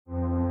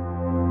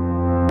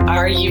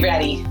Are you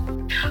ready?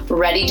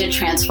 Ready to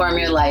transform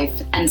your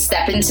life and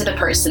step into the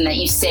person that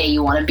you say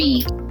you want to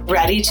be?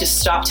 Ready to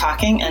stop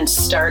talking and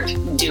start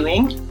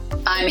doing?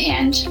 I'm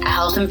Ange, a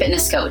health and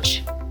fitness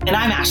coach. And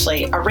I'm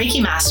Ashley, a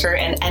Reiki master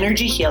and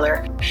energy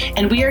healer,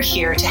 and we are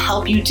here to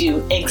help you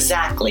do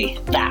exactly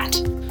that.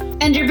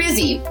 And you're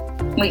busy.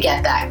 We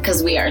get that,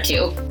 because we are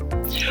too.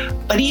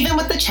 But even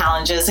with the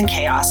challenges and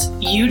chaos,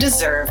 you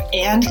deserve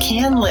and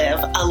can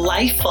live a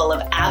life full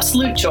of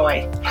absolute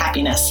joy,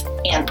 happiness,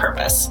 and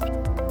purpose.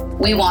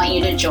 We want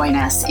you to join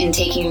us in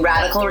taking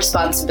radical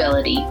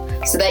responsibility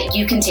so that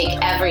you can take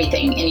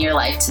everything in your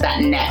life to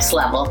that next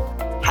level.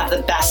 Have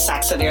the best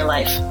sex of your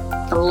life.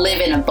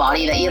 Live in a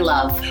body that you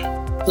love.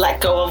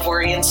 Let go of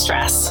worry and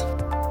stress.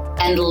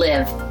 And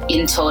live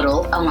in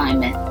total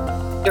alignment.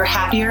 Your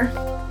happier,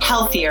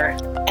 healthier,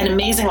 and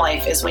amazing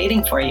life is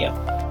waiting for you.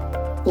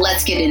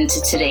 Let's get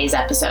into today's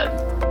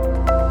episode.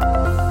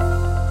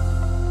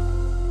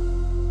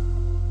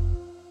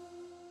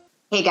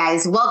 Hey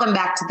guys, welcome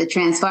back to the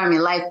Transform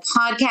Your Life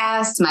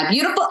podcast. My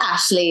beautiful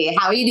Ashley,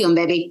 how are you doing,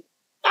 baby?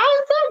 I'm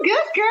so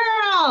good,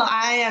 girl.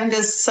 I am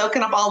just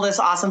soaking up all this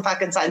awesome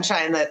fucking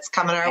sunshine that's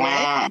coming our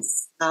way.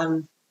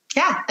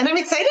 Yeah, and I'm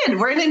excited.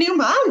 We're in a new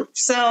month.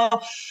 So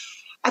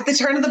at the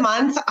turn of the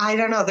month, I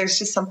don't know, there's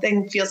just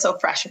something feels so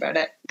fresh about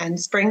it. And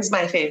spring's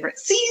my favorite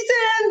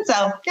season.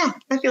 So yeah,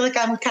 I feel like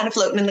I'm kind of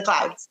floating in the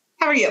clouds.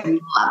 How are you?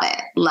 Love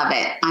it. Love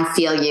it. I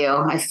feel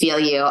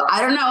you. I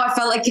don't know. I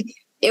felt like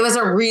it was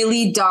a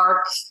really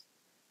dark,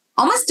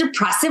 almost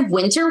depressive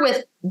winter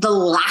with the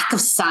lack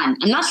of sun.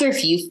 I'm not sure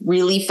if you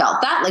really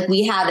felt that. Like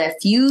we had a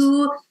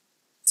few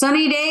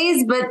sunny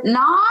days, but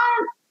not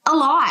a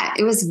lot.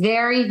 It was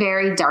very,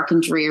 very dark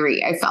and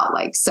dreary, I felt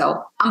like.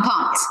 So I'm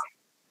pumped.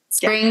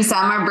 Spring,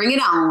 summer, bring it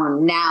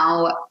on.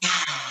 Now,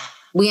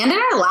 we ended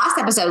our last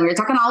episode. We were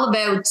talking all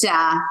about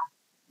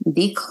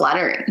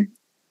decluttering.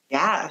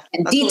 Yeah.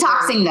 And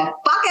detoxing the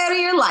fuck out of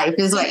your life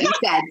is what you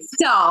said.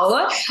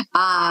 So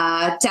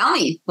tell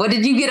me, what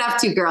did you get up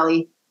to,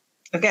 girly?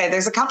 Okay,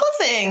 there's a couple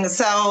of things.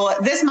 So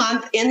this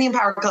month in the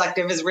Empower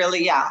Collective is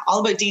really, all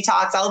about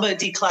detox, all about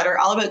declutter,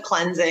 all about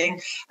cleansing.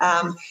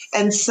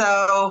 And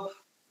so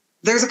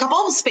there's a couple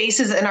of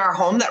spaces in our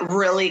home that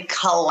really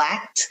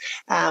collect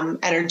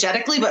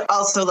energetically, but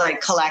also like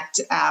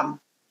collect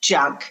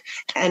junk.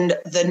 And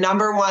the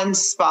number one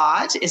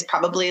spot is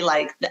probably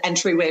like the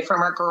entryway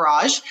from our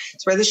garage.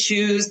 It's where the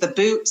shoes, the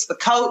boots, the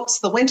coats,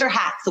 the winter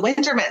hats, the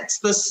winter mitts,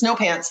 the snow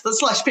pants, the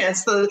slush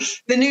pants, the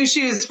new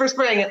shoes for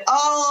spring, and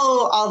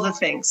all the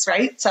things,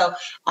 right? So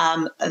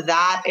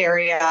that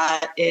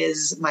area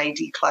is my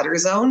declutter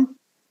zone.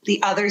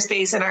 The other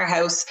space in our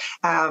house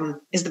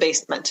is the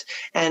basement,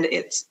 and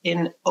it's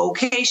in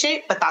okay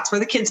shape, but that's where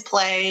the kids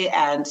play.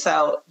 And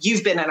so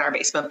you've been in our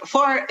basement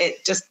before.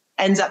 It just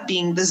ends up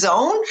being the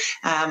zone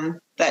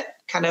that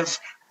kind of,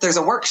 there's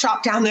a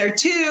workshop down there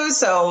too.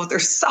 So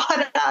there's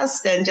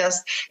sawdust and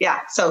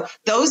so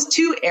those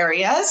two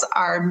areas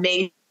are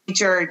major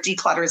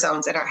declutter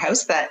zones in our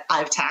house that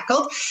I've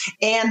tackled.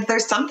 And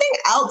there's something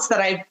else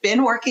that I've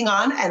been working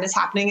on and is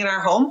happening in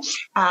our home.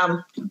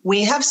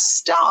 We have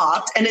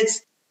stopped, and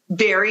it's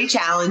very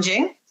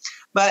challenging,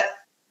 but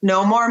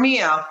no more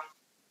Mio.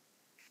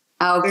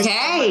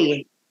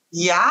 Okay.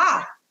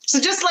 Yeah.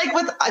 So just like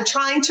with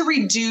trying to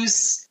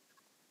reduce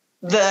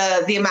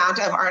the amount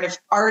of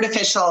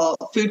artificial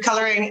food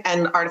coloring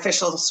and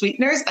artificial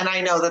sweeteners. And I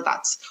know that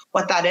that's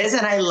what that is.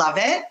 And I love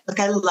it.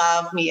 Like I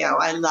love Mio.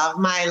 I love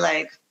my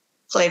like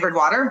flavored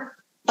water,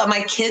 but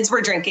my kids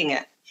were drinking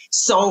it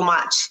so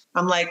much.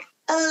 I'm like,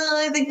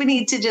 I think we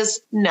need to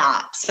just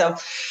not. So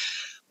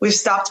we've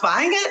stopped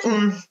buying it,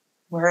 and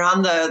we're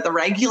on the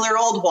regular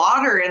old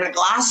water in a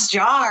glass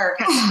jar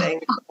kind of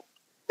thing.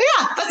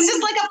 Yeah, that's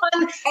just like a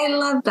fun. I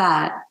love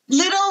that.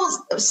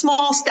 Little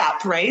small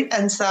step, right?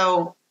 And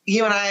so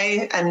you and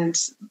I and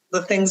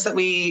the things that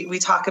we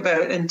talk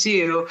about and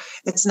do,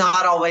 it's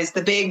not always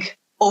the big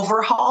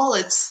overhaul.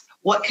 It's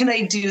what can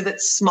I do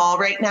that's small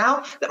right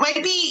now that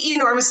might be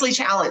enormously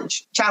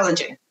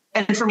challenging.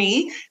 And for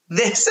me,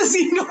 this is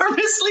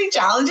enormously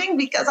challenging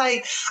because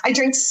I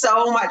drink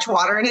so much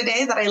water in a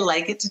day that I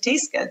like it to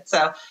taste good.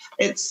 So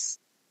it's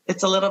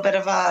a little bit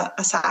of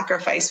a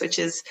sacrifice, which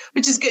is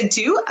good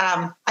too.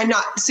 I'm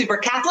not super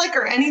Catholic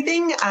or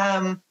anything,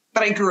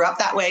 but I grew up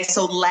that way.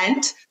 So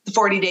Lent, the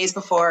 40 days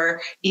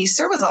before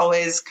Easter, was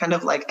always kind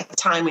of like a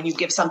time when you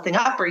give something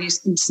up or you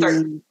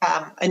start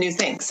a new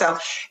thing. So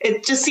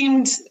it just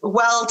seemed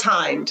well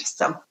timed.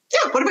 So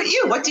yeah, what about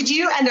you? What did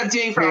you end up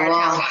doing for our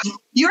challenge?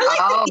 You're like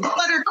the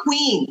declutter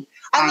queen.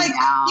 I'm like,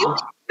 you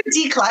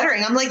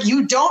decluttering. I'm like,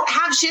 you don't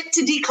have shit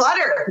to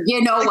declutter.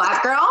 You know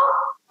what, girl?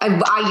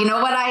 You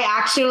know what I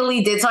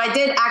actually did? So I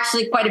did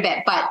actually quite a bit,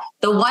 but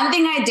the one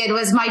thing I did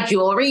was my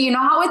jewelry. You know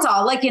how it's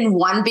all like in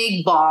one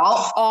big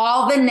ball,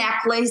 all the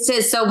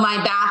necklaces. So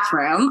my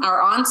bathroom,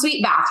 our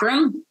ensuite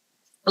bathroom,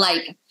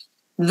 like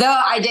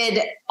I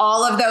did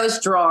all of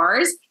those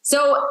drawers.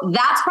 So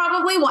that's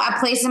probably a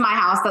place in my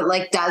house that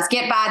like does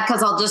get bad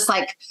because I'll just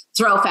like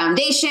throw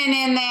foundation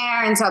in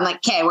there. And so I'm like,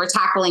 okay, we're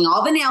tackling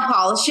all the nail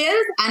polishes,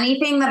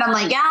 anything that I'm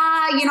like,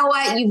 you know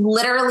what? You've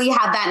literally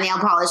had that nail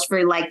polish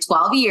for like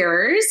 12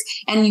 years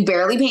and you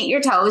barely paint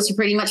your toes. You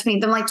pretty much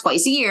paint them like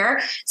twice a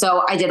year.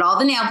 So I did all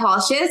the nail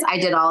polishes. I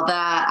did all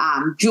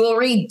the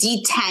jewelry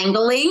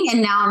detangling.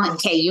 And now I'm like,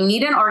 okay, you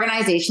need an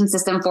organization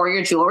system for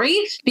your jewelry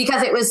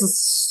because it was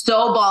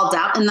so balled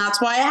up. And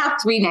that's why I have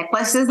 3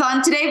 necklaces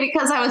on today,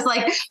 because I was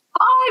like,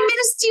 oh,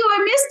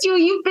 I missed you.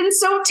 You've been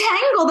so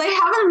tangled. I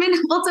haven't been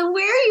able to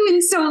wear you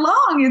in so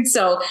long. And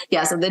so,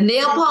 yeah, so the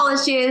nail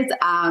polishes,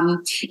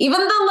 even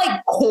the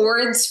like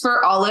cords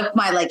for all of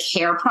my like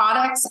hair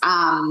products,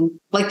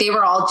 like they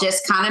were all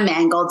just kind of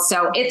mangled.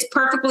 So it's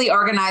perfectly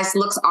organized,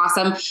 looks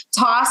awesome.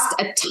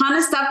 Tossed a ton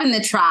of stuff in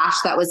the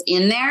trash that was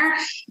in there.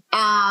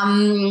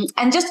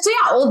 And just,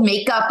 yeah, old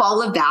makeup,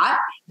 all of that.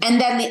 And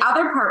then the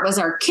other part was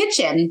our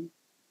kitchen.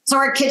 So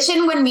our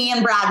kitchen, when me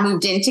and Brad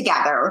moved in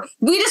together,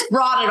 we just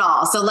brought it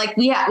all. So like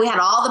we had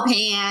all the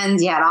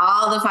pans, you had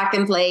all the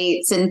fucking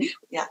plates, and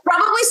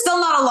probably still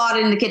not a lot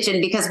in the kitchen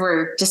because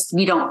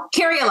we don't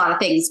carry a lot of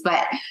things.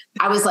 But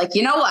I was like,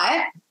 you know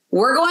what?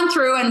 We're going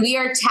through and we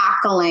are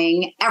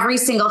tackling every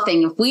single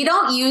thing. If we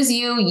don't use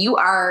you, you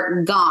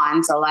are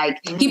gone. So like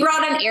he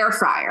brought an air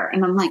fryer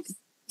and I'm like,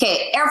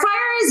 okay, air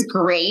fryer is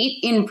great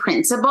in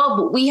principle,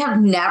 but we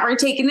have never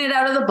taken it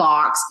out of the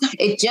box.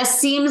 It just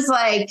seems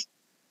like,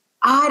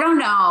 I don't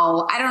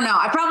know.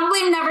 I probably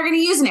am never going to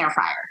use an air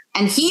fryer.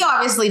 And he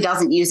obviously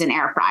doesn't use an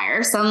air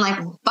fryer. So I'm like,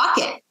 fuck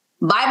it.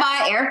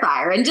 Bye-bye air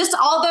fryer. And just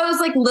all those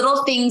like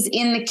little things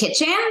in the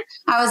kitchen.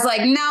 I was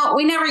like, no,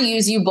 we never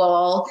use you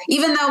bowl.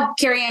 Even though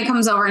Carrie Ann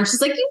comes over and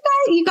she's like,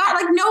 you got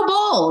like no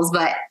bowls.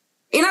 But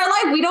in our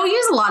life, we don't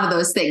use a lot of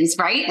those things,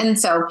 right? And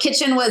so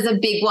kitchen was a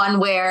big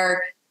one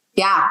where,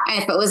 yeah,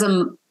 if it was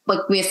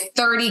like we have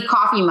 30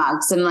 coffee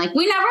mugs and like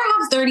we never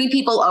have 30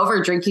 people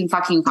over drinking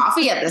fucking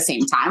coffee at the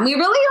same time. We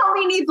really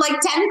only need like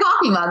 10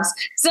 coffee mugs.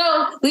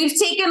 So we've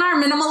taken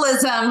our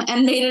minimalism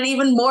and made it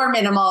even more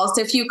minimal.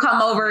 So if you come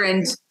over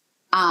and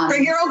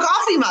bring your own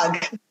coffee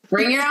mug.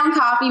 Bring your own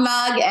coffee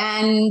mug.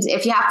 And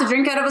if you have to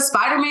drink out of a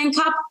Spider-Man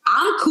cup,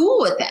 I'm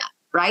cool with that.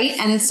 Right.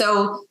 And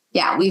so,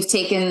 yeah, we've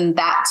taken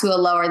that to a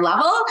lower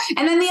level.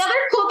 And then the other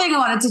cool thing I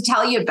wanted to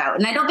tell you about,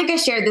 and I don't think I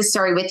shared this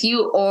story with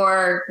you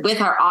or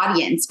with our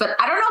audience, but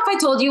I don't know if I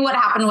told you what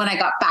happened when I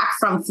got back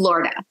from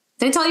Florida.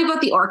 Did I tell you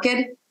about the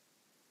orchid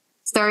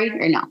story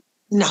or no?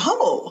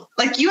 No.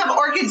 Like you have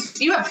orchids,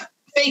 you have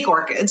fake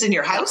orchids in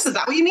your house. Is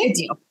that what you mean?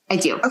 I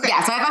do. Okay.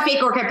 Yeah. So I have a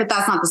fake orchid, but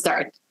that's not the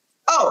story.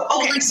 Oh,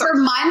 okay. Like for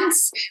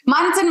months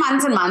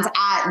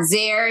at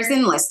Zayre's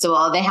in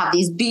Listowel, they have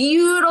these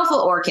beautiful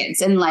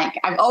orchids. And like,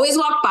 I've always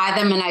walked by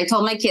them and I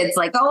told my kids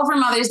like, oh, for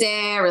Mother's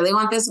Day, I really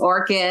want this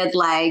orchid.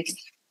 Like,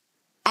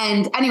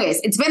 and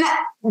anyways, it's been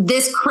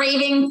this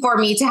craving for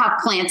me to have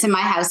plants in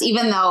my house,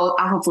 even though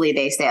hopefully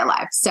they stay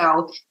alive.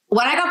 So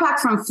when I got back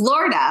from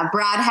Florida,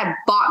 Brad had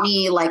bought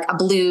me like a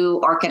blue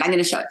orchid. I'm going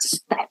to show it to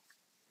you.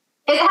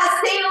 It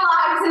has stayed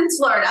alive since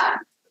Florida.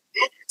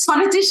 Just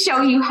wanted to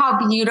show you how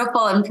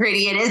beautiful and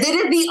pretty it is. It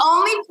is the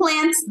only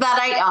plants that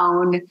I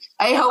own.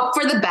 I hope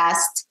for the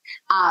best.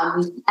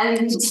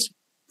 And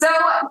so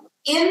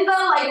in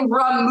the like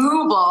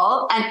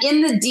removal and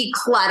in the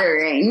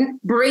decluttering,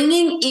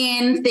 bringing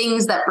in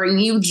things that bring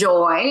you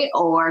joy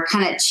or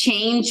kind of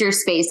change your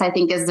space, I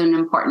think is an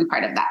important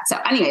part of that. So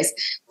anyways,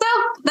 so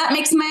that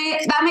makes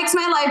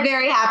my life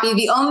very happy.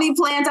 The only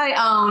plant I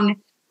own,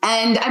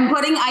 and I'm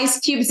putting ice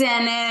cubes in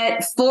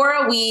it for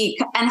a week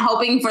and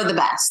hoping for the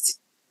best.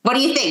 What do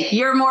you think?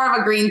 You're more of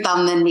a green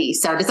thumb than me.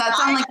 So does that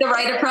sound like the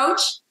right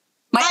approach?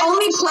 My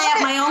only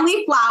plant, my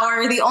only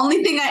flower, the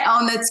only thing I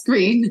own that's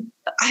green.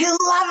 I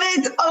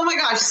love it. Oh my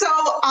gosh. So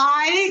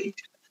I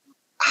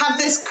have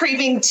this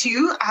craving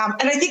too.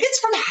 And I think it's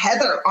from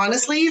Heather,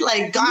 honestly,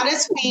 like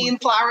goddess queen,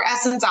 flower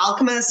essence,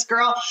 alchemist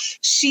girl.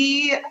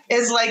 She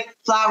is like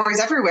flowers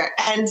everywhere.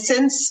 And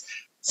since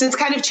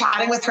kind of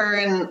chatting with her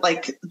and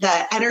like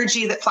the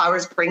energy that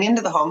flowers bring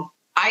into the home,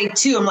 I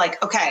too am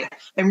like, okay,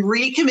 I'm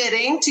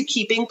recommitting to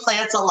keeping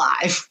plants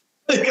alive.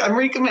 Like I'm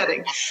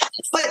recommitting.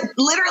 But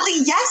literally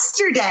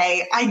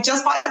yesterday, I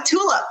just bought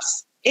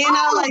tulips in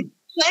a like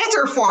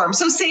planter form.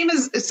 So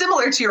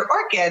similar to your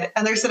orchid.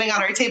 And they're sitting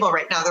on our table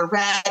right now. They're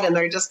red and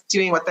they're just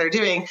doing what they're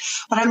doing.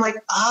 But I'm like,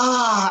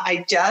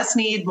 I just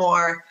need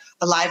more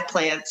alive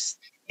plants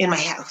in my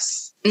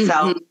house. Mm-hmm.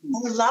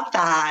 So I love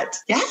that.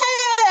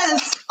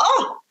 Yes.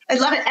 Oh, I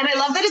love it. And I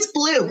love that it's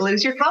blue.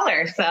 Blue's your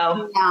color.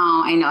 So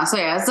I know. So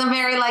yeah, it's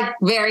a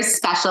very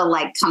special,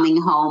 like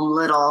coming home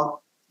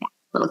little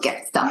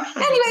gift. So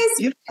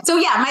anyways, so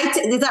yeah,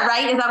 is that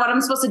right? Is that what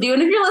I'm supposed to do?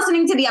 And if you're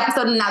listening to the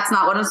episode and that's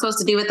not what I'm supposed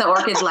to do with the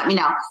orchids, let me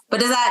know. But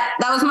that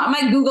was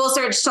my Google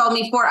search told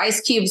me 4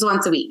 ice cubes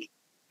once a week.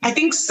 I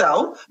think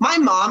so. My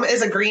mom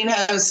is a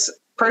greenhouse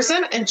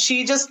person and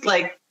she just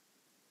like,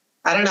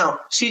 I don't know,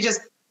 she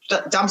just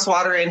dumps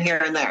water in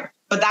here and there.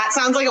 But that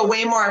sounds like a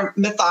way more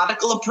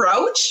methodical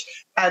approach.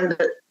 And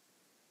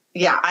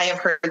yeah, I have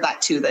heard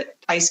that too, that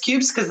ice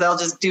cubes, because they'll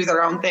just do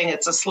their own thing.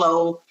 It's a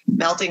slow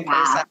melting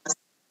process.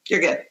 You're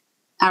good.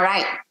 All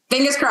right.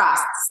 Fingers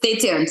crossed. Stay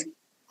tuned.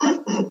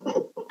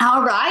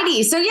 All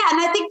righty. So yeah,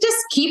 and I think just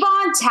keep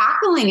on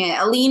tackling it.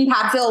 Aline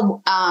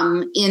Padfield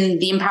in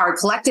the Empowered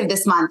Collective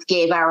this month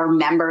gave our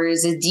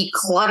members a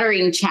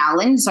decluttering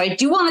challenge. So I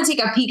do want to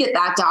take a peek at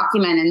that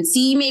document and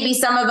see maybe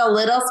some of the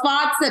little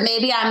spots that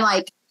maybe I'm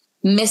like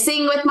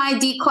missing with my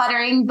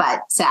decluttering,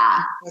 but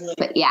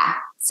yeah.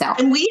 So,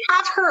 and we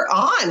have her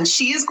on.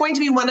 She is going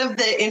to be one of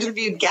the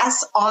interviewed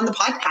guests on the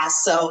podcast.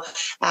 So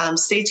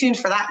stay tuned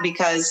for that,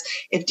 because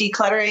if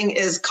decluttering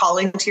is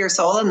calling to your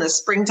soul and the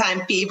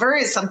springtime fever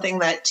is something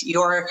that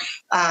you're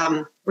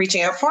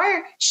reaching out for,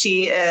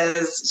 she's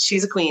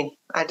a queen.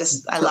 I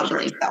love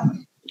her. So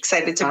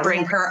excited to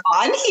bring her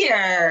on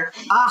here.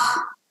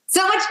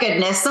 So much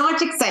goodness, so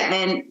much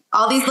excitement,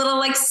 all these little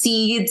like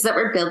seeds that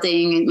we're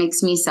building. It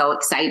makes me so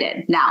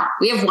excited. Now,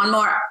 we have one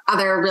more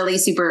other really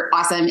super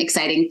awesome,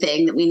 exciting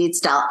thing that we need to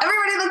tell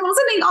everybody that's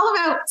listening all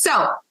about.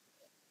 So,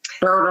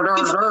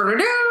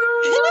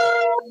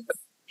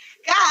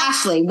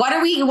 Ashley, what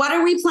are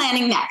we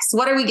planning next?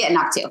 What are we getting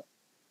up to?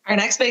 Our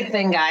next big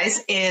thing,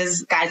 guys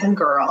and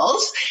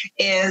girls,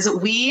 is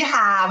we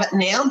have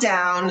nailed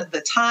down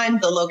the time,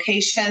 the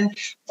location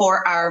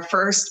for our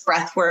first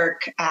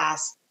breathwork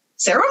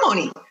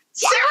ceremony.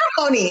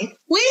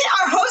 We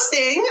are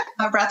hosting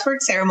a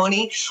breathwork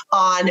ceremony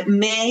on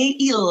May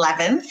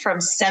 11th from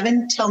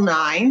 7 till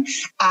 9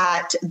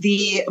 at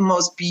the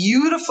most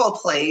beautiful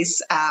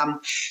place.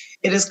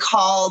 It is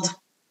called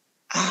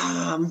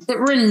the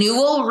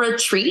Renewal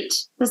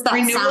Retreat. Does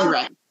that sound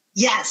right?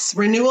 Yes,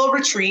 Renewal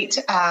Retreat.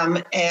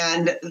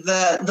 And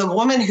the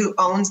woman who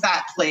owns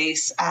that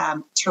place,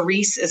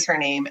 Therese is her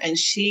name, and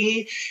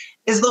she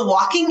is the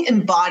walking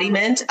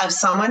embodiment of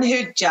someone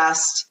who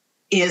just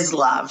is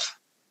love.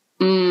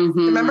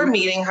 Mm-hmm. Remember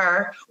meeting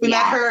her? We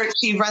met her.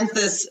 She runs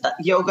this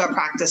yoga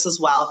practice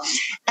as well.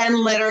 And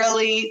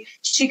literally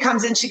she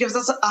comes in, she gives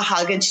us a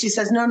hug and she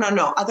says, no,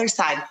 other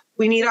side.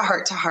 We need a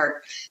heart to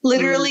heart.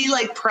 Literally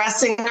like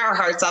pressing our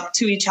hearts up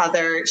to each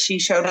other. She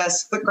showed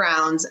us the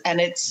grounds, and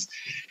it's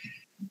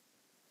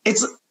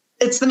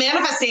the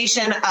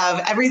manifestation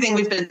of everything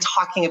we've been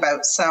talking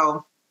about.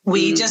 So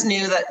we just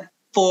knew that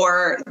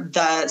for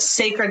the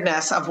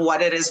sacredness of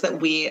what it is that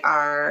we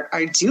are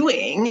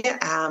doing,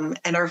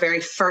 and our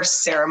very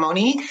first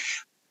ceremony,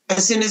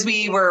 as soon as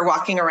we were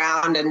walking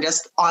around and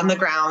just on the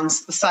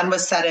grounds, the sun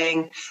was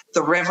setting,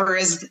 the river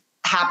is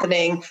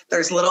happening,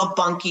 there's little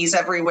bunkies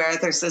everywhere,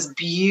 there's this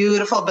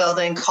beautiful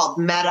building called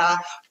Meta,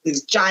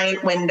 these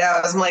giant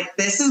windows. I'm like,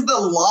 this is the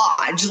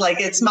lodge.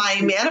 Like, it's my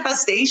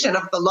manifestation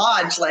of the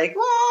lodge. Like,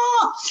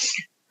 whoa.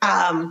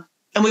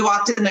 And we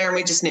walked in there and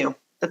we just knew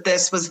that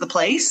this was the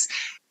place.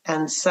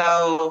 And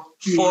so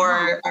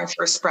for our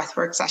first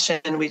breathwork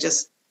session,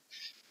 this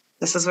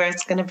is where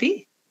it's going to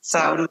be.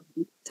 So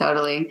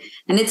totally.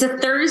 And it's a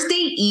Thursday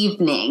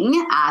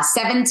evening,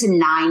 7 to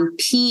 9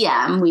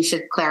 p.m. We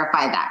should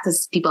clarify that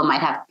because people might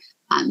have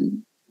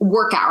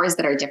work hours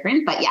that are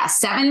different. But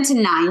 7 to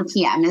 9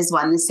 p.m. is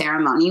when the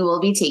ceremony will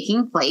be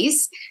taking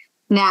place.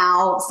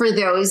 Now, for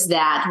those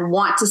that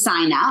want to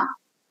sign up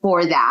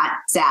for that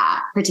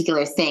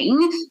particular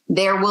thing,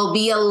 there will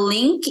be a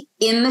link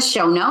in the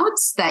show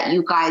notes that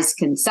you guys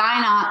can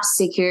sign up,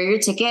 secure your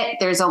ticket.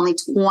 There's only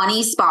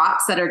 20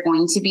 spots that are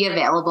going to be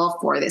available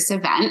for this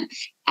event.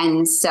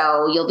 And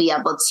so you'll be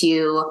able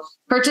to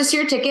purchase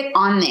your ticket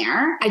on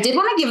there. I did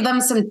want to give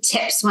them some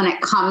tips when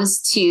it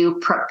comes to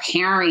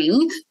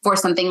preparing for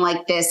something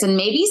like this, and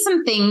maybe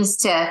some things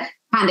to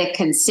kind of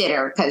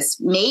consider, because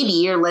maybe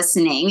you're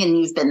listening and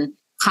you've been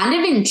kind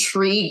of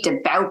intrigued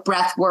about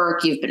breath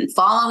work. You've been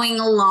following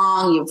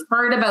along. You've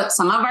heard about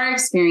some of our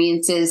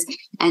experiences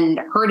and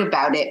heard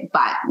about it,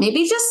 but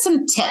maybe just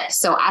some tips.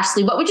 So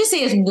Ashley, what would you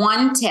say is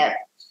one tip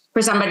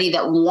for somebody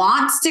that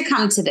wants to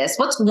come to this?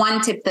 What's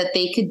one tip that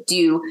they could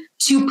do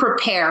to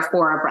prepare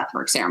for a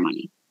breathwork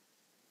ceremony?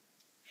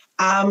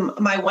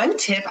 My one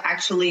tip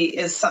actually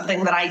is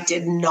something that I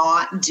did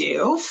not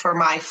do for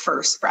my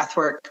first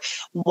breathwork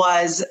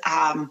was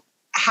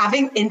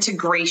having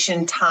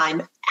integration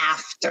time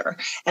after.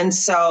 And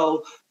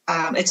so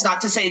it's not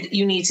to say that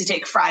you need to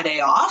take Friday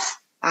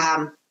off.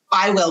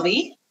 I will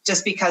be,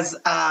 just because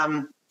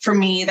for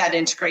me, that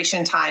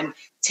integration time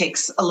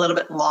takes a little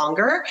bit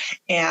longer.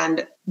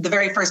 And the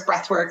very first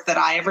breath work that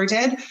I ever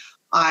did,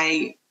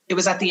 it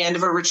was at the end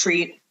of a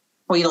retreat.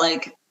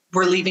 We're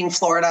leaving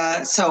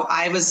Florida. So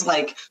I was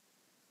like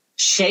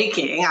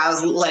shaking. I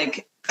was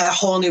like a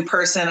whole new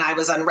person. I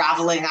was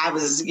unraveling. I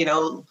was,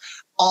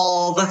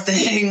 all the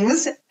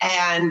things.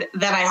 And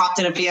then I hopped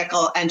in a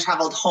vehicle and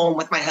traveled home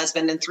with my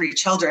husband and 3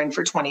 children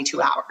for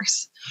 22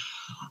 hours.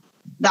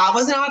 That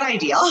was not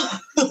ideal.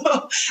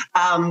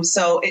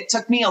 So it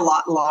took me a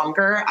lot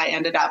longer. I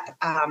ended up,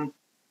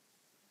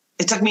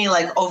 it took me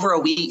like over a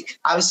week.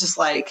 I was just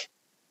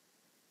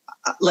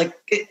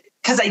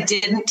because I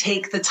didn't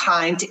take the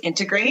time to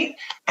integrate.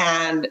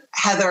 And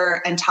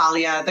Heather and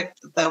Talia,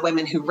 the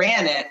women who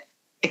ran it,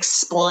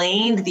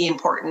 explained the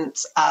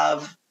importance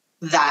of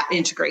that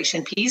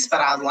integration piece.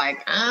 But I was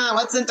like,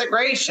 what's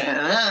integration?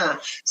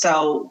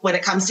 So when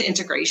it comes to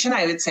integration,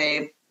 I would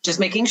say just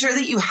making sure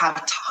that you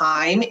have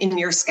time in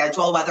your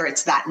schedule, whether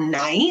it's that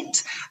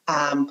night,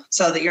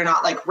 so that you're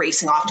not like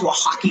racing off to a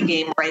hockey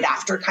game right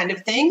after kind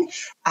of thing,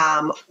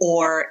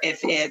 or if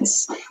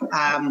it's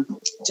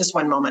just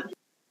one moment.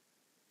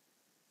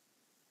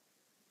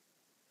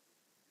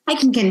 I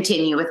can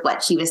continue with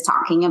what she was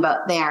talking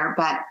about there,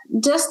 but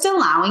just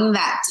allowing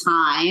that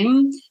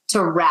time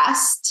to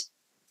rest,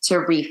 to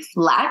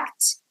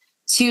reflect,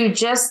 to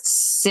just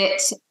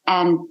sit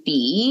and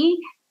be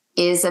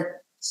is a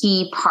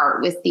key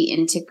part with the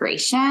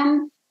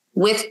integration.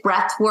 With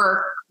breath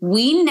work,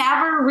 we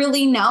never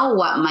really know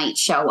what might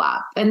show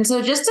up. And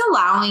so just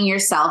allowing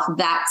yourself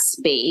that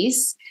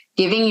space,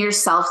 giving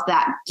yourself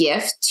that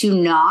gift to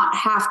not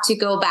have to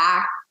go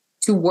back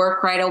to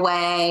work right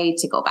away,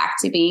 to go back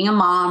to being a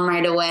mom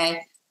right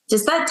away.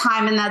 Just that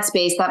time and that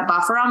space, that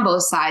buffer on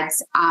both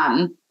sides,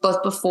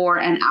 both before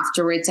and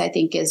afterwards, I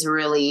think is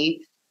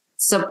really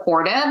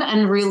supportive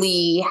and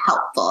really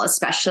helpful,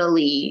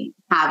 especially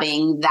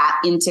having that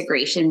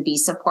integration be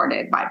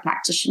supported by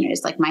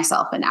practitioners like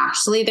myself and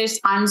Ashley. There's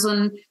times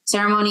when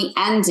ceremony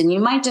ends and you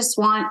might just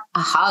want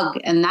a hug,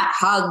 and that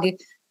hug,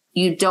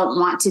 you don't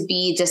want to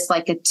be just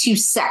like a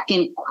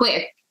 2-second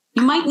quick.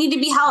 You might need to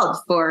be held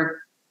for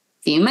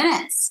few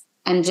minutes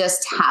and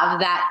just have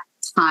that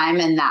time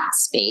and that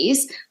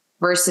space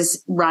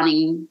versus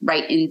running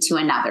right into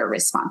another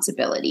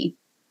responsibility.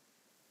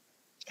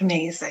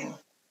 Amazing.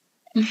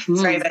 Mm-hmm.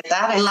 Sorry about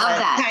that. I love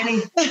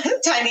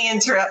that. Tiny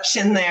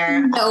interruption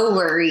there. No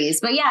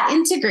worries. But yeah,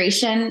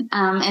 integration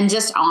and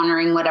just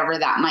honoring whatever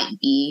that might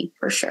be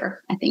for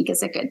sure, I think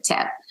is a good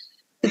tip.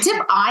 The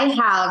tip I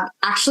have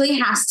actually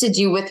has to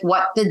do with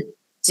what the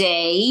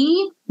day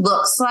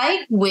looks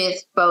like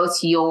with both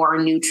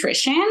your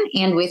nutrition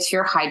and with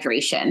your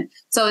hydration.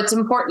 So it's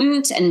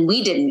important, and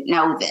we didn't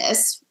know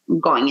this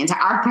going into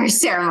our first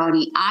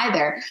ceremony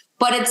either,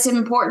 but it's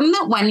important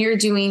that when you're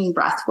doing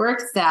breath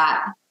work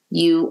that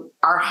you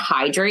are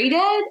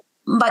hydrated,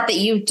 but that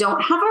you don't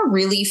have a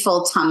really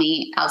full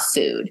tummy of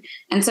food.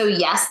 And so,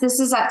 yes, this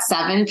is at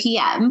 7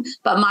 p.m.,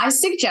 but my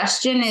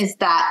suggestion is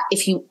that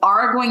if you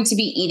are going to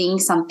be eating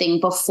something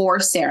before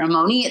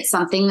ceremony, it's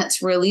something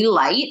that's really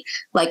light,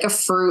 like a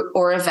fruit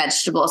or a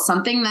vegetable,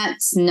 something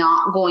that's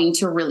not going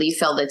to really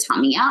fill the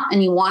tummy up.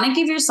 And you want to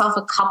give yourself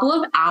a couple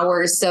of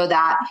hours so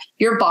that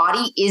your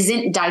body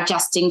isn't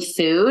digesting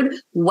food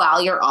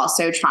while you're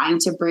also trying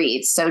to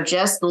breathe. So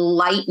just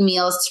light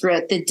meals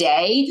throughout the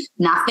day,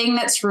 nothing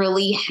that's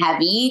really heavy.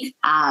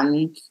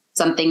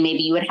 Something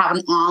maybe you would have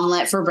an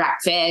omelet for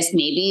breakfast,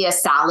 maybe a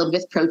salad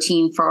with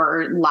protein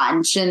for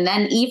lunch, and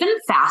then even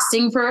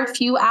fasting for a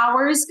few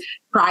hours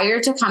prior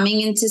to coming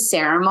into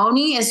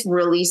ceremony is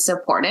really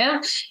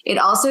supportive. It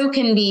also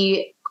can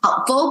be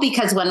helpful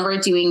because when we're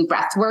doing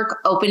breath work,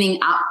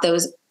 opening up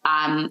those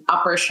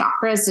upper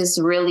chakras is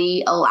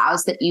really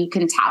allows that you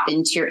can tap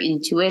into your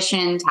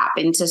intuition, tap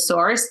into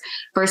source,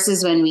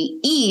 versus when we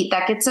eat,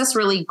 that gets us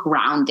really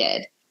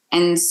grounded.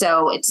 And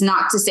so it's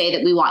not to say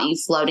that we want you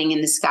floating in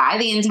the sky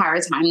the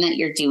entire time that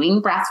you're doing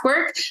breath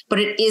work, but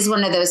it is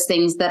one of those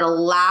things that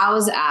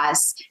allows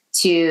us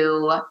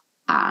to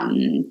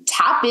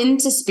tap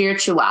into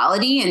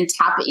spirituality and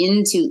tap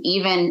into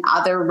even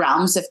other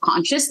realms of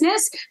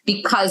consciousness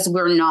because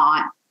we're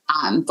not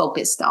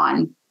focused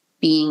on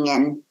being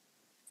in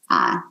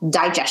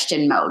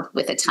digestion mode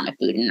with a ton of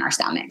food in our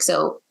stomach.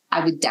 So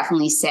I would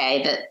definitely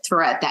say that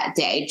throughout that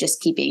day, just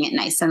keeping it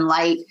nice and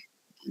light,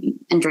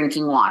 and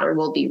drinking water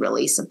will be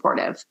really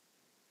supportive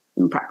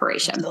in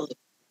preparation.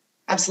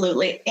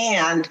 Absolutely.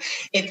 And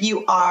if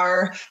you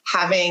are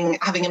having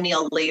a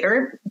meal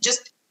later,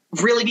 just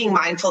really being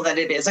mindful that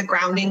it is a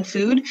grounding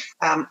food.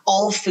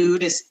 All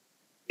food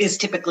is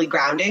typically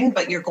grounding,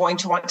 but you're going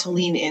to want to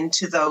lean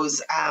into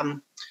those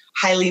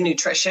highly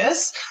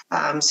nutritious.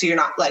 So you're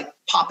not like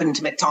popping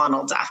to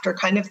McDonald's after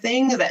kind of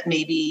thing, that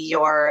maybe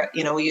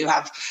you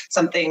have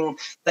something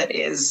that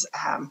is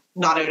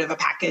not out of a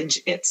package.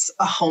 It's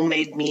a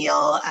homemade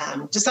meal,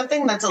 just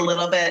something that's a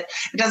little bit,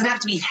 it doesn't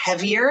have to be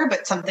heavier,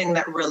 but something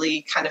that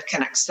really kind of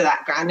connects to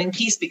that grounding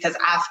piece, because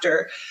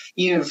after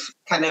you've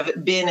kind of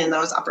been in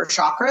those upper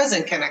chakras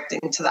and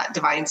connecting to that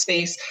divine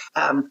space,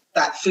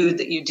 that food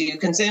that you do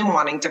consume,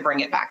 wanting to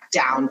bring it back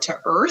down to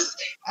earth,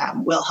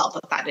 will help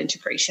with that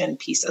integration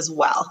piece as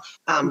well.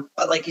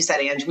 But like you said,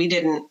 Ange, we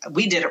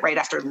did it right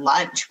after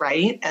lunch,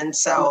 right? And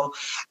so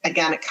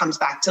again, it comes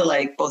back to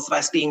like both of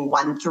us being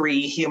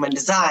 1-3 human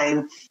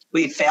design.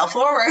 We fail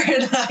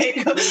forward,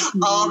 like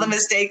all the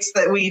mistakes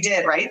that we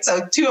did, right?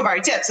 So 2 of our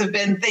tips have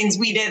been things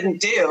we didn't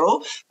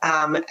do.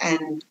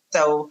 And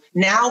so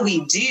now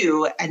we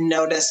do and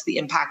notice the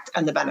impact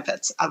and the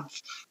benefits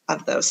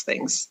of those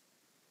things.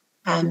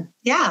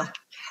 Yeah.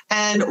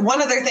 And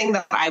one other thing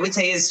that I would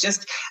say is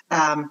just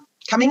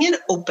coming in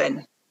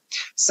open.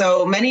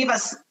 So many of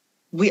us,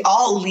 we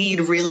all lead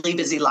really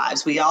busy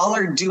lives. We all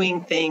are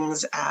doing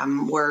things.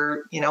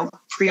 We're,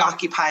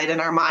 preoccupied,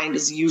 and our mind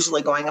is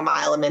usually going a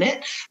mile a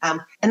minute.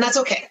 And that's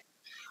okay.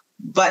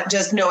 But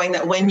just knowing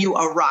that when you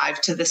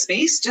arrive to the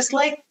space, just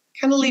like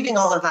kind of leaving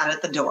all of that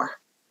at the door.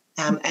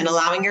 and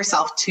allowing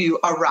yourself to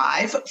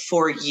arrive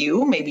for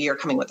you. Maybe you're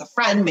coming with a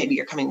friend, maybe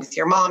you're coming with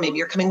your mom, maybe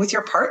you're coming with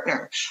your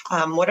partner,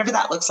 whatever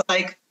that looks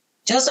like.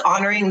 Just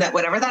honoring that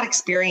whatever that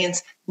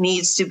experience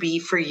needs to be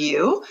for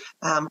you,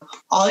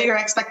 all your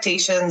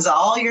expectations,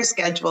 all your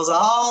schedules,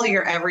 all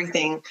your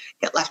everything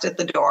get left at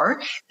the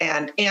door.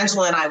 And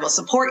Angela and I will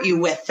support you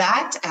with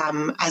that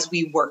as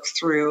we work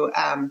through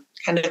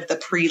kind of the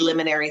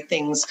preliminary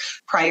things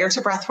prior to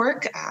breath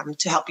work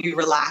to help you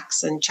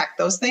relax and check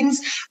those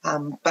things.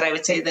 But I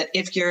would say that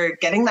if you're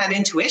getting that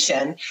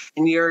intuition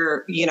and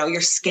you're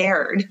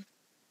scared,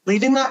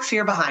 leaving that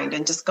fear behind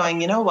and just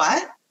going, you know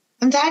what,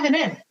 I'm diving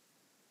in.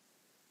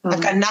 I've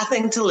got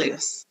nothing to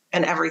lose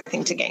and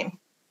everything to gain.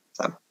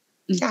 So,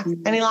 yeah.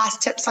 Any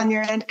last tips on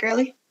your end,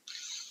 girly?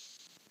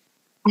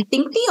 I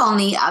think the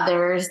only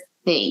other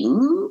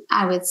thing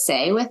I would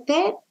say with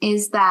it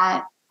is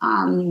that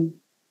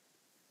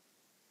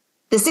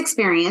this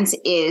experience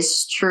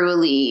is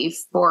truly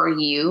for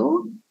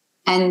you.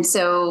 And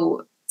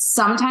so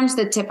sometimes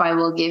the tip I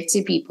will give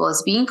to people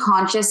is being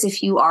conscious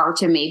if you are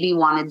to maybe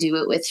want to do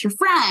it with your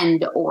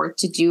friend or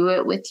to do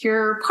it with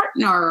your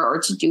partner or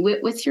to do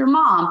it with your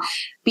mom.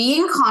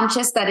 Being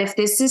conscious that if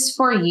this is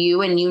for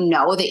you and you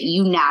know that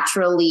you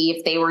naturally,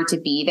 if they were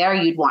to be there,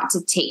 you'd want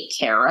to take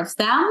care of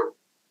them.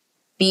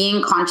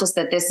 Being conscious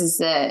that this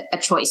is a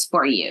choice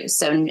for you.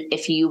 So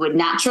if you would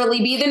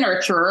naturally be the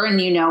nurturer and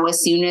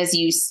as soon as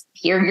you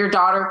hear your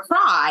daughter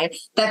cry,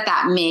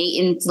 that may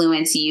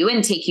influence you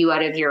and take you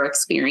out of your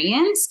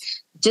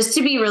experience, just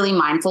to be really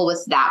mindful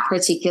with that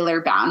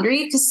particular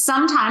boundary. Because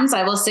sometimes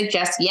I will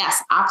suggest,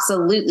 yes,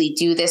 absolutely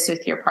do this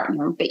with your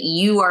partner, but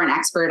you are an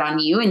expert on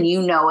you and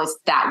if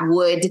that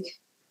would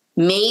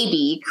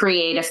maybe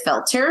create a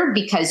filter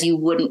because you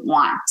wouldn't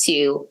want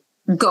to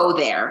go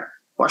there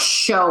or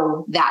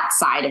show that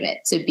side of it.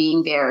 So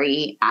being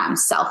very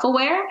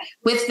self-aware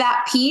with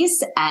that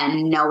piece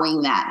and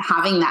knowing that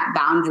having that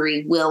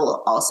boundary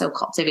will also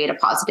cultivate a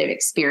positive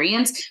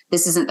experience.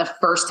 This isn't the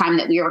first time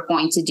that we are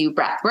going to do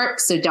breath work.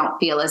 So don't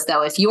feel as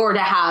though if you're to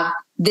have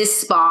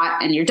this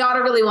spot and your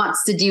daughter really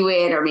wants to do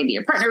it, or maybe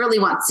your partner really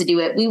wants to do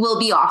it, we will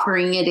be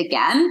offering it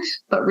again,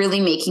 but really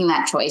making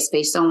that choice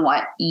based on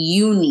what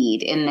you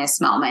need in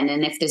this moment.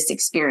 And if this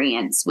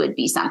experience would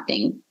be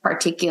something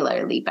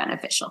particularly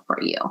beneficial for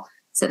you.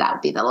 So that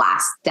would be the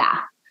last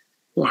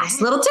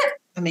little tip.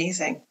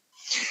 Amazing.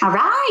 All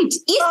right.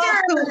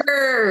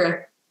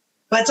 Easter.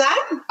 What's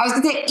that? I was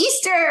going to say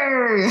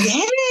Easter.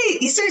 Yay.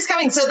 Easter's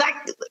coming. So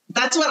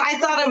that's what I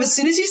thought of. As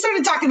soon as you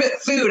started talking about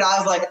food, I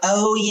was like,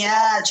 oh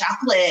yeah,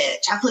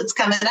 chocolate. Chocolate's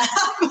coming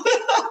up.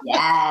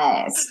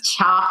 Yes.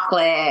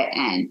 Chocolate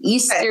and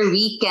Easter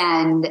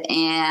weekend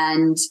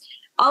and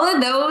all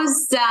of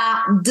those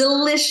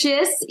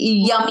delicious,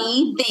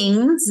 yummy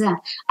things.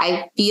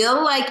 I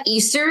feel like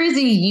Easter is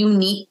a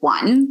unique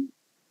one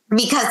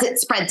because it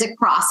spreads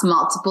across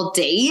multiple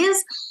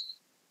days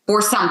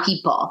for some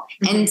people.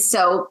 Mm-hmm. And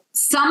so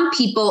some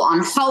people on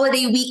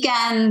holiday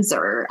weekends,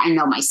 or I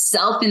know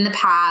myself in the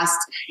past,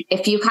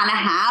 if you kind of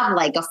have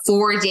like a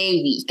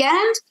 4-day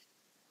weekend,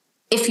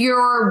 if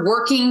you're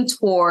working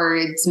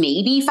towards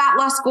maybe fat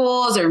loss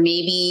goals or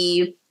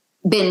maybe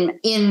been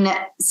in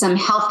some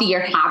healthier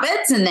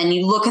habits, and then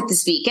you look at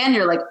this weekend,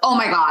 you're like, oh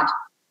my God,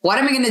 what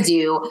am I going to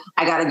do?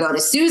 I got to go to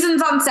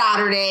Susan's on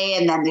Saturday,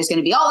 and then there's going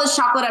to be all this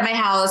chocolate at my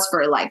house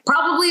for like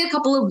probably a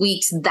couple of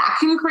weeks. That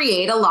can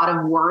create a lot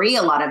of worry,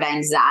 a lot of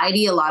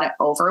anxiety, a lot of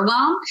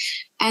overwhelm.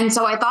 And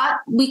so I thought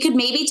we could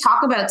maybe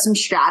talk about some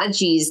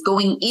strategies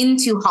going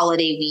into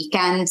holiday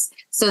weekends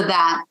so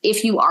that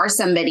if you are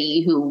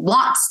somebody who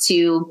wants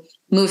to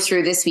move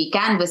through this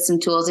weekend with some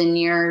tools in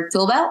your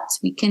tool belt,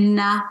 we can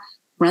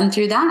run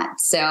through that.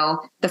 So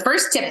the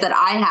first tip that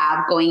I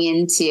have going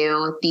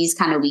into these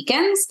kind of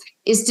weekends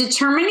is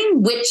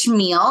determining which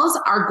meals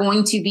are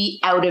going to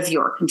be out of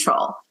your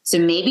control. So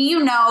maybe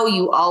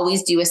you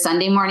always do a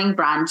Sunday morning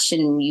brunch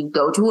and you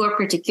go to a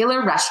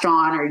particular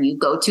restaurant or you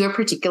go to a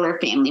particular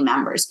family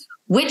member's.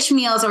 Which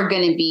meals are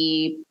going to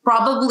be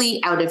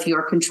probably out of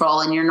your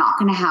control and you're not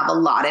going to have a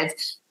lot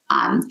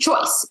of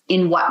choice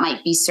in what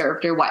might be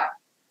served or what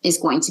is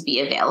going to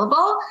be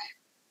available.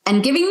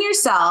 And giving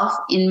yourself,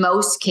 in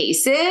most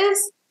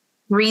cases,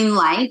 green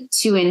light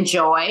to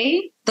enjoy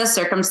the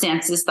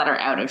circumstances that are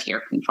out of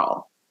your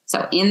control.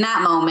 So in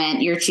that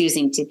moment, you're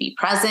choosing to be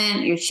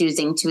present. You're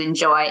choosing to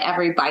enjoy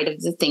every bite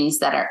of the things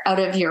that are out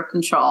of your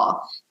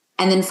control.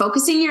 And then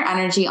focusing your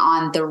energy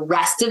on the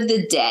rest of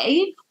the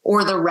day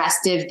or the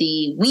rest of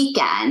the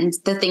weekend,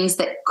 the things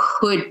that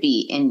could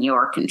be in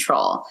your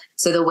control.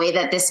 So the way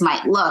that this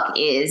might look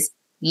is,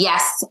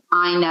 yes,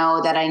 I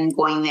know that I'm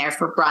going there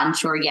for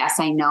brunch, or yes,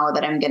 I know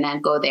that I'm going to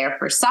go there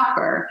for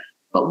supper,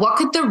 but what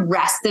could the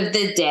rest of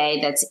the day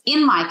that's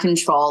in my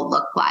control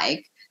look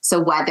like?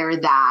 So whether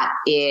that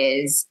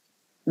is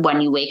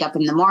when you wake up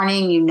in the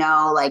morning,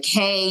 like,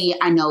 hey,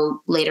 I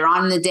know later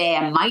on in the day,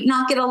 I might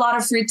not get a lot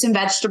of fruits and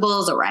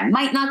vegetables, or I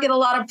might not get a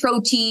lot of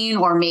protein,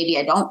 or maybe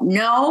I don't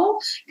know.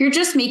 You're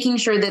just making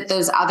sure that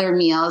those other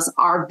meals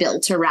are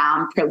built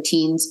around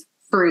proteins,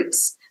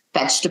 fruits,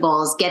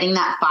 vegetables, getting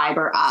that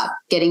fiber up,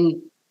 getting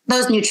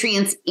those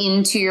nutrients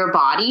into your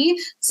body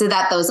so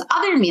that those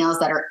other meals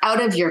that are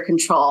out of your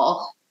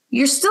control,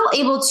 you're still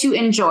able to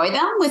enjoy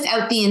them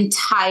without the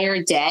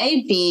entire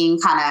day being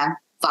kind of,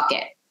 fuck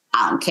it,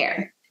 I don't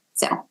care.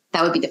 So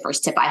that would be the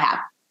first tip I have.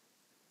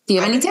 Do you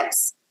have any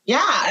tips?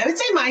 Yeah, I would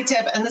say my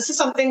tip, and this is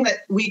something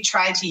that we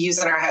try to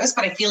use in our house,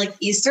 but I feel like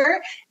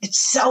Easter, it's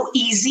so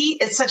easy.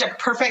 It's such a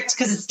perfect,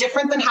 because it's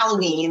different than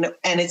Halloween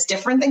and it's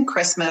different than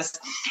Christmas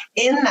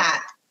in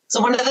that. So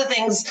one of the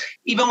things,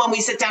 even when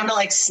we sit down to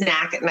like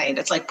snack at night,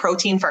 it's like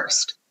protein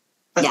first.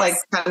 That's like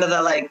kind of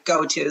the like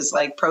go-tos,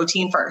 like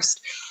protein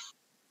first.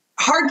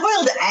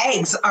 Hard-boiled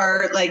eggs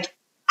are like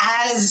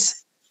as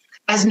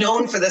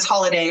known for this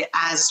holiday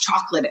as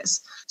chocolate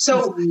is.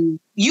 So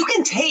you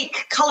can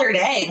take colored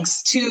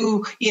eggs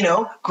to,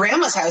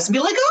 grandma's house and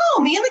be like,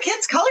 oh, me and the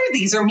kids colored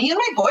these, or me and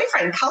my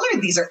boyfriend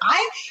colored these, or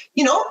I,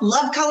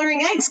 love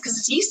coloring eggs because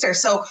it's Easter.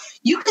 So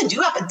you can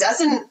do up a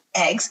dozen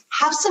eggs,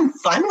 have some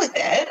fun with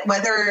it,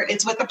 whether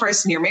it's with the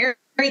person you're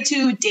married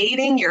to,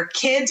 dating, your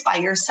kids, by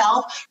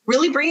yourself,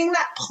 really bringing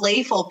that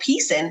playful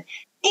piece in.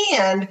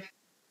 And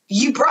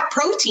you brought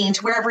protein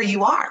to wherever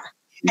you are.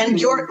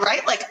 And you're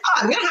right, like,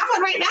 oh, I'm going to have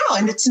one right now.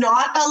 And it's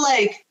not a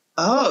like,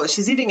 oh,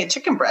 she's eating a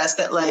chicken breast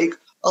at like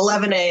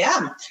 11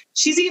 a.m.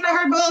 She's eating a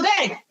hard-boiled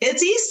egg.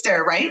 It's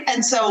Easter, right?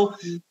 And so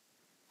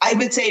I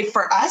would say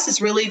for us,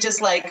 it's really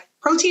just like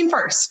protein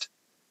first.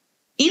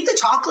 Eat the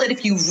chocolate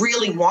if you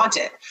really want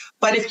it.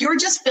 But if you're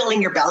just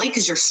filling your belly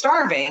because you're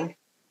starving,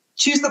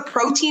 choose the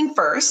protein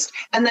first.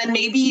 And then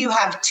maybe you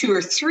have 2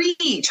 or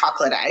 3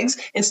 chocolate eggs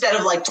instead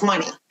of like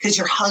 20 because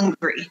you're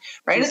hungry,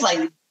 right? It's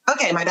like,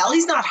 okay, my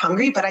belly's not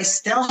hungry, but I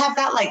still have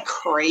that like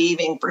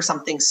craving for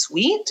something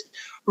sweet.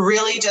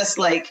 Really just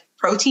like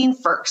protein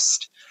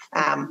first.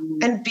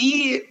 And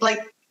be like,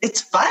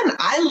 it's fun.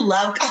 I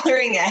love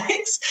coloring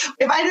eggs.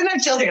 If I didn't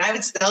have children, I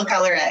would still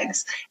color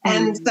eggs.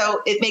 And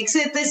so it makes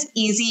it this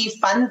easy,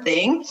 fun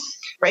thing,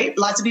 right?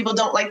 Lots of people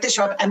don't like to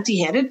show up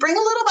empty-handed. Bring a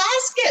little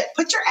basket,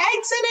 put your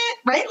eggs in it,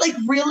 right? Like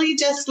really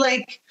just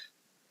like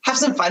have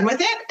some fun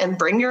with it and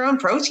bring your own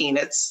protein.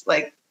 It's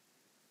like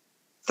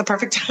the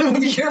perfect time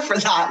of year for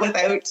that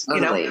without,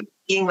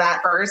 being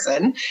that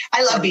person.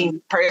 I love being a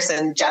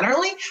person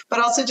generally, but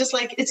also just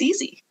like, it's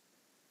easy.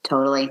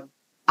 Totally.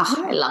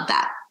 Oh, I love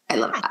that. I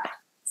love that.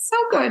 So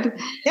good.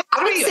 Yeah,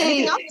 I would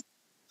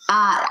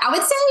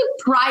say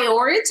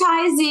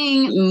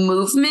prioritizing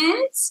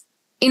movement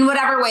in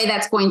whatever way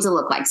that's going to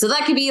look like. So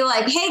that could be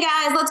like, hey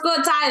guys, let's go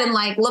outside and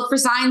like look for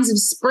signs of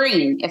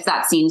spring, if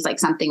that seems like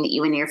something that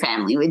you and your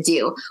family would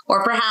do.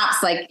 Or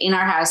perhaps like in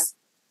our house,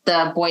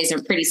 the boys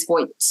are pretty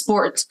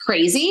sports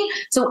crazy.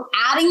 So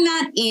adding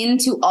that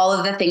into all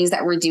of the things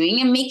that we're doing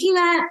and making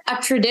that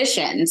a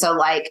tradition. So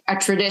like a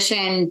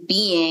tradition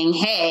being,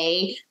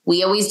 hey,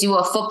 we always do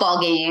a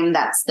football game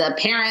that's the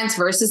parents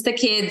versus the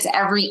kids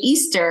every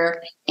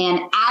Easter, and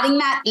adding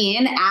that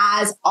in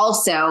as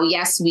also,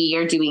 yes, we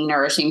are doing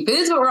nourishing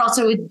foods, but we're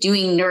also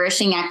doing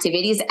nourishing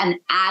activities and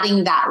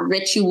adding that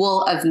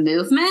ritual of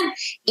movement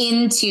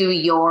into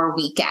your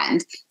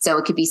weekend. So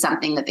it could be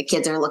something that the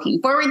kids are looking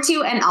forward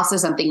to and also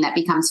something that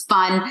becomes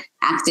fun,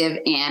 active,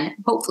 and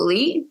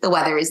hopefully the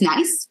weather is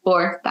nice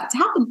for that to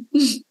happen.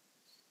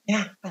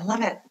 Yeah, I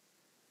love it.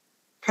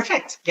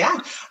 Perfect. Yeah.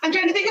 I'm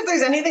trying to think if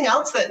there's anything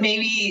else that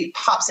maybe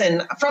pops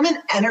in from an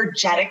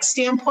energetic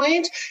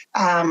standpoint.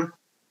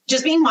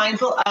 Just being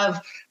mindful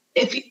of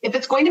if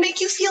it's going to make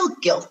you feel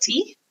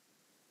guilty,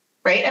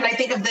 right? And I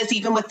think of this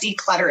even with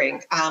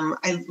decluttering.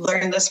 I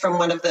learned this from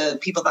one of the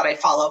people that I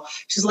follow.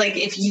 She's like,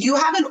 if you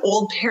have an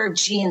old pair of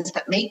jeans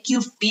that make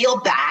you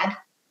feel bad,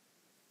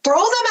 throw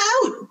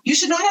them out. You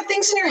should not have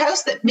things in your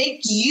house that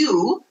make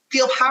you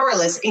feel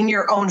powerless in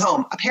your own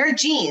home. A pair of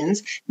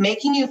jeans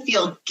making you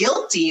feel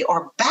guilty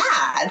or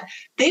bad,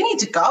 they need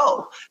to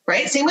go,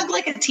 right? Same with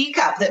like a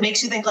teacup that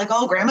makes you think like,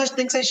 oh, grandma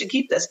thinks I should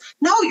keep this.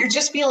 No, you're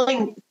just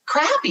feeling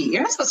crappy.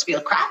 You're not supposed to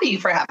feel crappy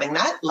for having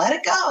that. Let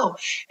it go.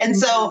 And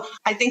so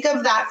I think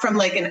of that from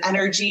like an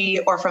energy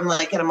or from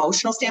like an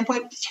emotional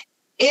standpoint.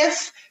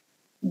 If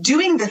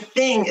doing the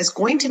thing is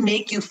going to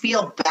make you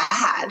feel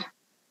bad,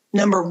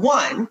 number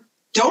one,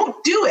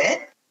 don't do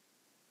it,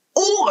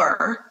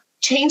 or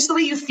change the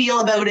way you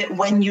feel about it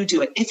when you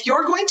do it. If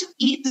you're going to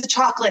eat the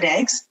chocolate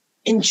eggs,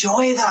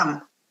 enjoy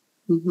them,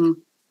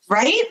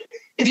 right?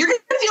 If you're going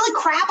to feel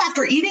like crap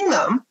after eating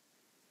them,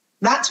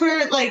 that's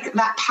where like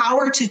that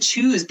power to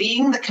choose,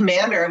 being the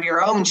commander of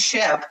your own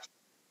ship,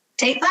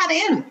 take that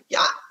in.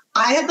 Yeah,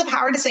 I have the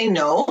power to say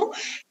no,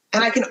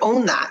 and I can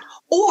own that.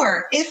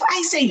 Or if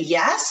I say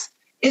yes,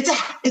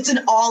 it's an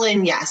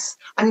all-in yes.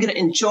 I'm going to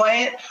enjoy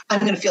it. I'm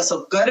going to feel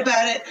so good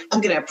about it.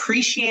 I'm going to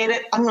appreciate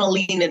it. I'm going to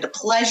lean into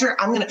pleasure.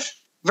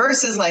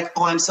 Versus like,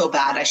 oh, I'm so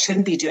bad. I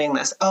shouldn't be doing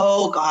this.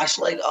 Oh gosh,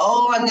 like,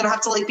 oh, I'm going to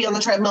have to like be on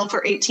the treadmill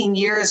for 18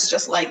 years,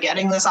 just like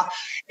getting this off.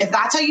 If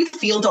that's how you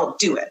feel, don't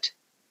do it.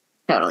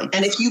 Totally.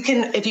 And if you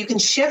can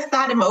shift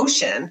that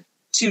emotion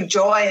to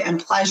joy and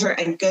pleasure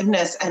and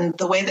goodness and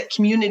the way that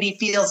community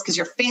feels because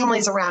your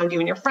family's around you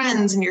and your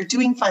friends and you're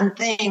doing fun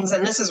things.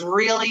 And this is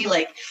really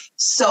like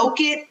soak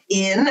it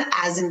in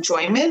as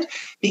enjoyment,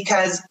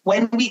 because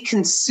when we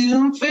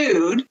consume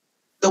food,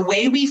 the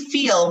way we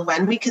feel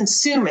when we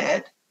consume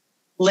it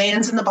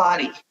lands in the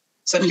body.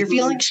 So if you're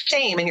feeling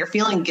shame and you're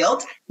feeling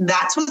guilt,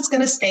 that's what's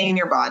going to stay in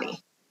your body.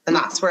 And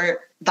that's where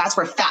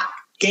fat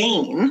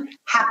gain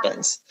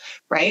happens,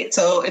 right?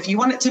 So if you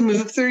want it to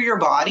move through your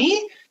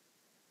body,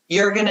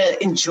 you're going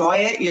to enjoy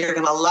it. You're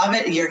going to love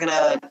it. You're going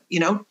to,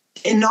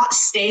 and not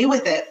stay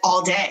with it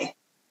all day,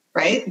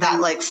 right?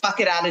 That like, fuck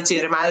it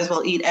attitude. I might as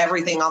well eat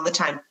everything all the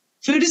time.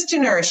 Food is to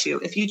nourish you.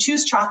 If you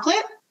choose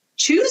chocolate,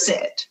 choose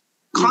it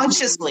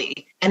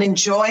consciously and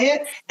enjoy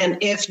it. And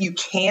if you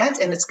can't,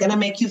 and it's going to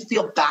make you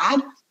feel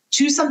bad,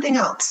 choose something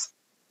else.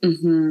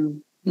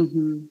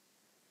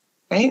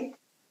 Right?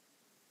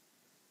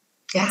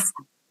 Yeah.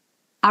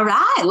 All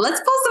right. Let's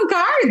pull some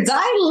cards.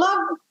 I love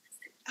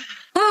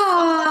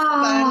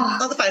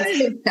all the fun.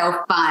 It is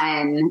so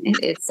fun.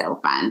 It is so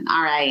fun.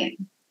 All right.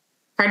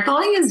 Card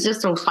pulling is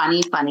just a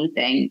funny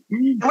thing.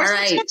 And we're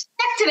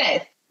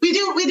today. We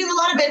do a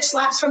lot of bitch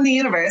slaps from the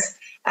universe.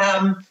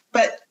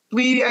 But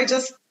we are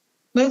just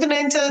moving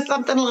into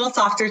something a little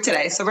softer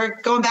today. So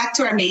we're going back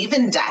to our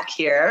Maven deck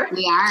here.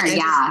 We are,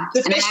 yeah.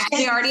 And I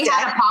actually already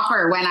had a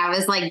popper when I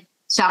was like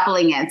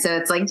shuffling it. So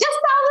it's like, just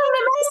follow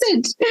the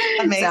message.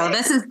 Amazing. So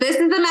this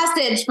is the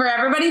message for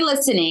everybody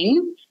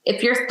listening.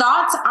 If your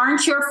thoughts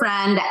aren't your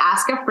friend,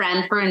 ask a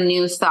friend for a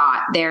new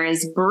thought. There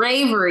is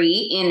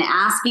bravery in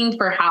asking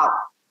for help.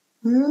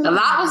 So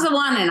that was the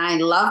one. And I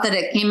love that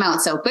it came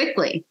out so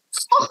quickly.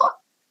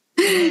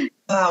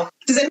 Wow.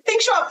 Does anything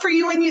show up for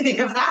you when you think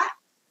of that?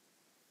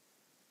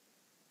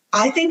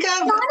 I think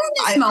of... Not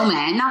in this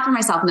moment. Not for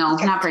myself. No,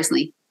 okay. Not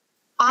personally.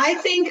 I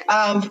think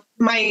of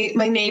my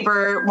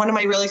neighbor, one of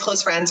my really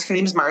close friends. Her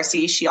name is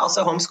Marcy. She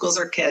also homeschools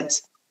her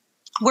kids.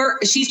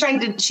 She's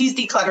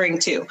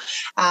decluttering too.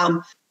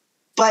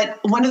 But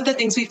one of the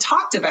things we've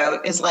talked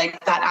about is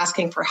like that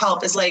asking for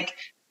help is like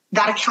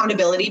that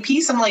accountability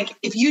piece. I'm like,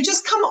 if you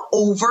just come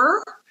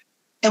over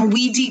and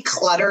we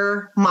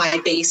declutter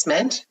my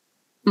basement,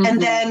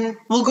 and then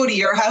we'll go to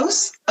your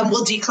house and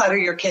we'll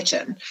declutter your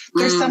kitchen.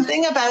 There's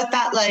something about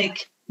that,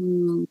 like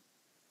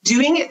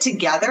doing it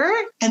together.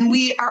 And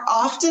we are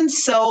often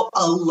so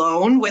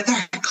alone with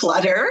our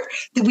clutter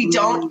that we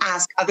don't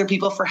ask other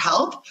people for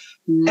help.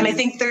 And I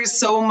think there's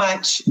so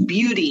much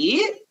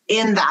beauty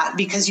in that,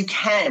 because you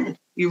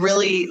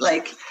really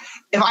like,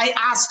 if I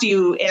asked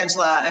you,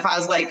 Angela, if I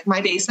was like,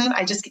 my basement,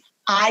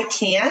 I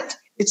can't,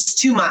 it's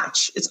too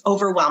much. It's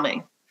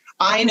overwhelming.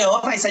 I know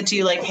if I said to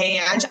you like, hey,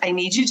 Ange, I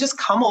need you to just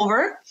come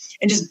over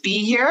and just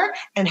be here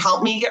and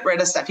help me get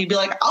rid of stuff. You'd be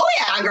like, oh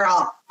yeah,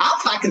 girl, I'll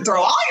fucking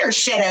throw all your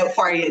shit out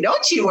for you.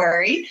 Don't you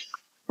worry.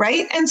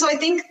 Right. And so I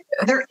think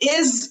there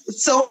is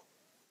so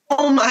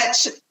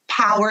much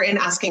power in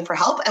asking for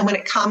help. And when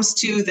it comes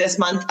to this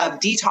month of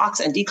detox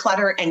and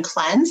declutter and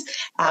cleanse,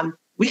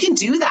 we can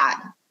do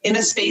that in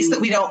a space that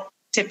we don't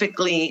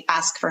typically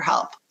ask for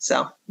help.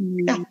 So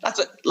yeah, that's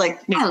what I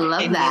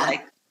love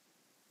that.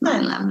 I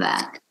love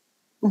that.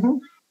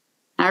 All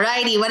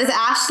righty. What does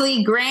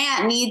Ashley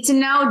Grant need to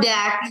know,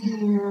 deck?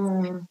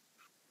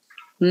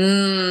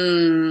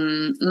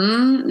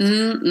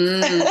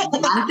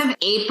 Month of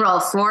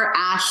April for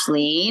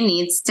Ashley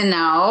needs to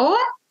know.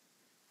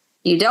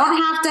 You don't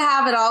have to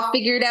have it all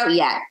figured out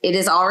yet. It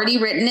is already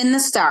written in the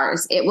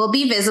stars. It will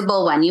be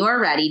visible when you are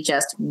ready.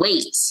 Just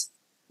wait.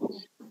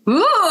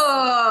 Ooh,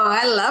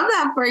 I love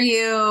that for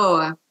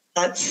you.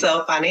 That's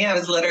so funny. I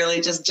was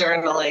literally just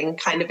journaling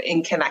kind of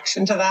in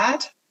connection to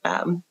that.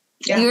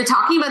 Yeah. You were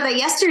talking about that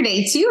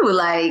yesterday too.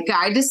 Like,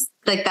 I just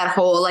like that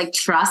whole like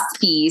trust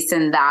piece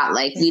and that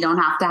like, we don't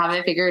have to have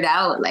it figured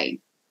out.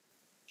 Like,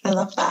 I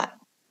love that.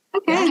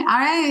 Okay.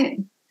 Yeah.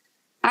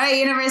 All right,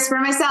 universe, for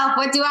myself,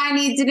 what do I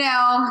need to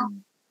know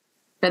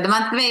for the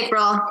month of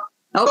April?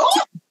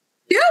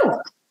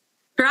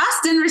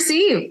 Trust and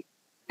receive.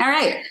 All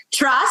right.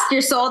 Trust,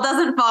 your soul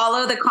doesn't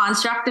follow the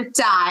construct of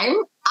time.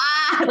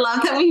 I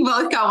love that we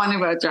both got one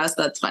about trust.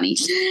 That's funny.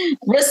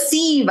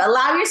 Receive.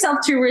 Allow yourself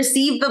to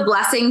receive the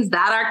blessings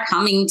that are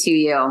coming to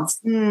you.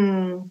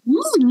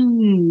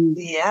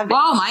 Yeah.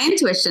 Wow, my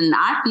intuition.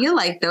 I feel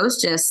like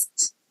those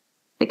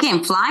they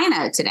came flying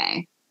out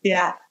today.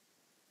 Yeah.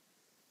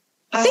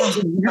 Thank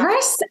you,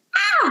 universe.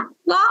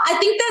 Well, I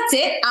think that's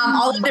it.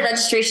 All of the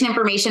registration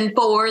information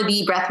for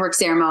the breathwork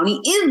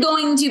ceremony is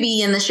going to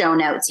be in the show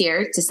notes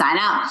here to sign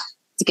up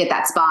to get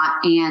that spot.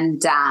 And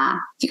do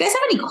you guys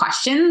have any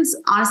questions?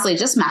 Honestly,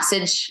 just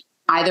message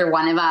either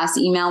one of us,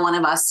 email one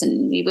of us,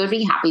 and we would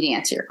be happy to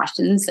answer your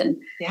questions. And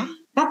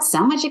got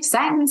so much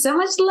excitement, so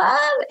much love.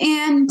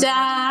 And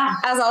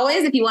as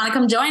always, if you want to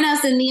come join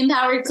us in the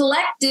Empowered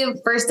Collective,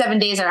 first 7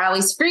 days are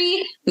always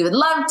free. We would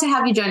love to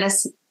have you join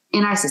us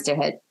in our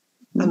sisterhood.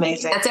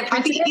 Amazing. That's it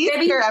for today,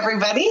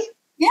 everybody.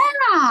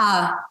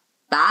 Yeah.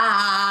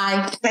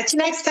 Bye. Catch you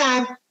next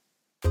time.